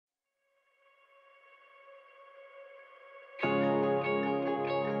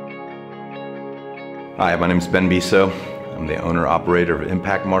Hi, my name is Ben Biso. I'm the owner-operator of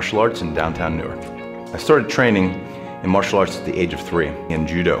Impact Martial Arts in downtown Newark. I started training in martial arts at the age of 3 in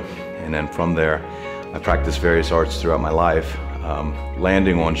judo, and then from there I practiced various arts throughout my life,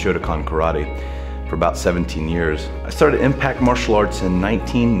 landing on Shotokan karate for about 17 years. I started Impact Martial Arts in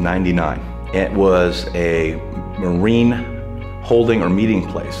 1999. It was a marine holding or meeting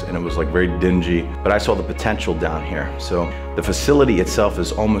place, and it was like very dingy, but I saw the potential down here. So the facility itself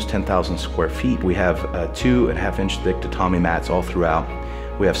is almost 10,000 square feet. We have 2.5-inch thick tatami mats all throughout.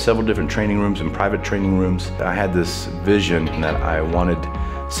 We have several different training rooms and private training rooms. I had this vision that I wanted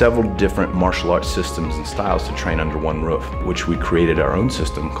several different martial arts systems and styles to train under one roof, which we created our own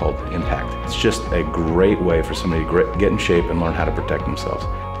system called Impact. It's just a great way for somebody to get in shape and learn how to protect themselves.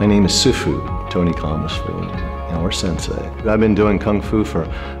 My name is Sifu, Tony Comasfield, or Sensei. I've been doing Kung Fu for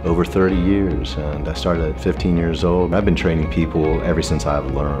over 30 years, and I started at 15 years old. I've been training people ever since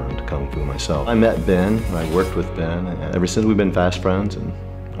I've learned Kung Fu myself. I met Ben, I worked with Ben, and ever since we've been fast friends, and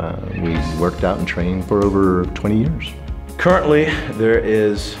we worked out and trained for over 20 years. Currently, there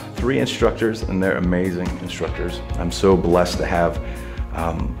is 3 instructors, and they're amazing instructors. I'm so blessed to have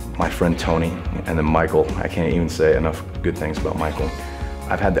my friend Tony and then Michael. I can't even say enough good things about Michael.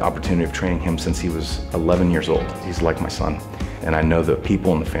 I've had the opportunity of training him since he was 11 years old. He's like my son, and I know the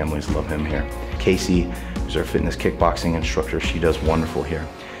people and the families love him here. Casey, who's our fitness kickboxing instructor, she does wonderful here.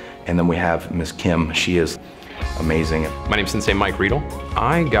 And then we have Miss Kim, she is amazing. My name's Sensei Mike Riedel.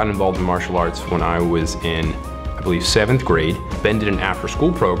 I got involved in martial arts when I was in, I believe, 7th grade. Ben did an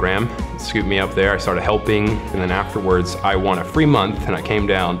after-school program, scooped me up there. I started helping, and then afterwards I won a free month, and I came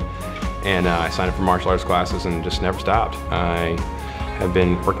down and I signed up for martial arts classes and just never stopped. I've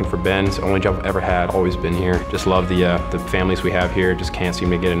been working for Ben. It's the only job I've ever had. Always been here. Just love the families we have here. Just can't seem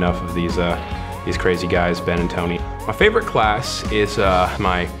to get enough of these crazy guys, Ben and Tony. My favorite class is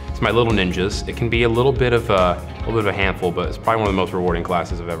my Little Ninjas. It can be a little bit of a handful, but it's probably one of the most rewarding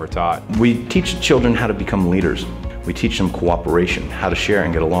classes I've ever taught. We teach children how to become leaders. We teach them cooperation, how to share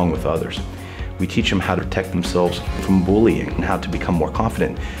and get along with others. We teach them how to protect themselves from bullying and how to become more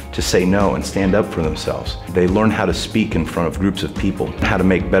confident, to say no and stand up for themselves. They learn how to speak in front of groups of people, how to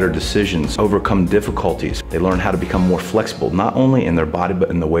make better decisions, overcome difficulties. They learn how to become more flexible, not only in their body,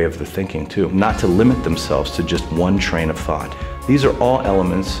 but in the way of their thinking too. Not to limit themselves to just one train of thought. These are all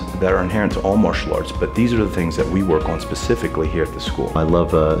elements that are inherent to all martial arts, but these are the things that we work on specifically here at the school. I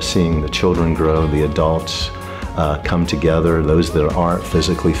love seeing the children grow, the adults come together. Those that aren't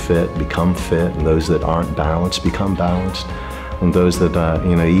physically fit become fit, and those that aren't balanced become balanced, and those that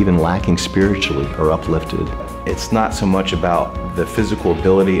even lacking spiritually are uplifted. It's not so much about the physical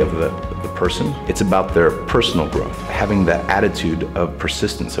ability of the person, it's about their personal growth, having that attitude of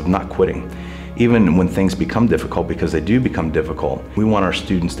persistence, of not quitting. Even when things become difficult, because they do become difficult, we want our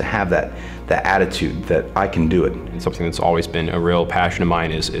students to have that attitude that I can do it. Something that's always been a real passion of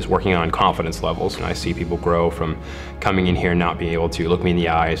mine is working on confidence levels. And I see people grow from coming in here and not being able to look me in the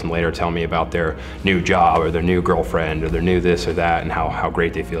eyes and later tell me about their new job or their new girlfriend or their new this or that, and how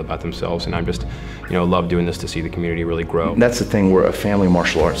great they feel about themselves. And I'm just, love doing this to see the community really grow. That's the thing, we're a family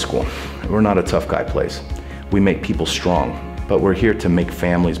martial arts school. We're not a tough guy place. We make people strong. But we're here to make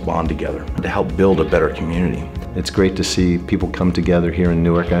families bond together, to help build a better community. It's great to see people come together here in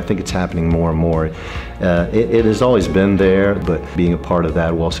Newark, and I think it's happening more and more. It has always been there, but being a part of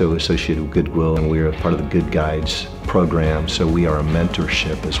that, we're also associated with Goodwill, and we're a part of the Good Guides program, so we are a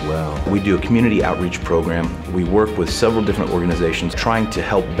mentorship as well. We do a community outreach program. We work with several different organizations trying to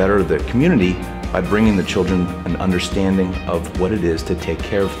help better the community by bringing the children an understanding of what it is to take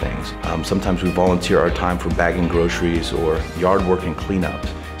care of things. Sometimes we volunteer our time for bagging groceries or yard work and cleanups.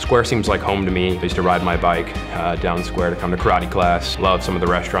 Square seems like home to me. I used to ride my bike down the square to come to karate class. Love some of the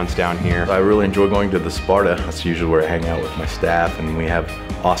restaurants down here. I really enjoy going to the Sparta. That's usually where I hang out with my staff, and we have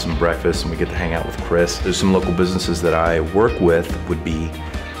awesome breakfast, and we get to hang out with Chris. There's some local businesses that I work with, would be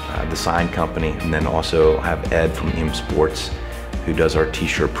the Sign Company, and then also have Ed from EM Sports, who does our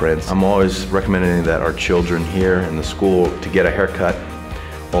t-shirt prints. I'm always recommending that our children here in the school to get a haircut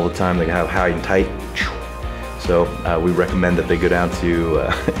all the time. They can have high and tight. So we recommend that they go down to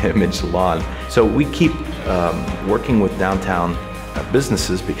Image Salon. So we keep working with downtown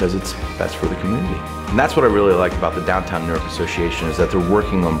businesses because it's best for the community. And that's what I really like about the Downtown Newark Association, is that they're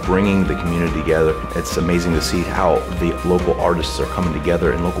working on bringing the community together. It's amazing to see how the local artists are coming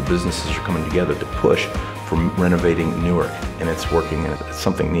together and local businesses are coming together to push for renovating Newark, and it's working, and it's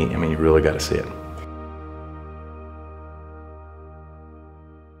something neat. I mean, you really got to see it.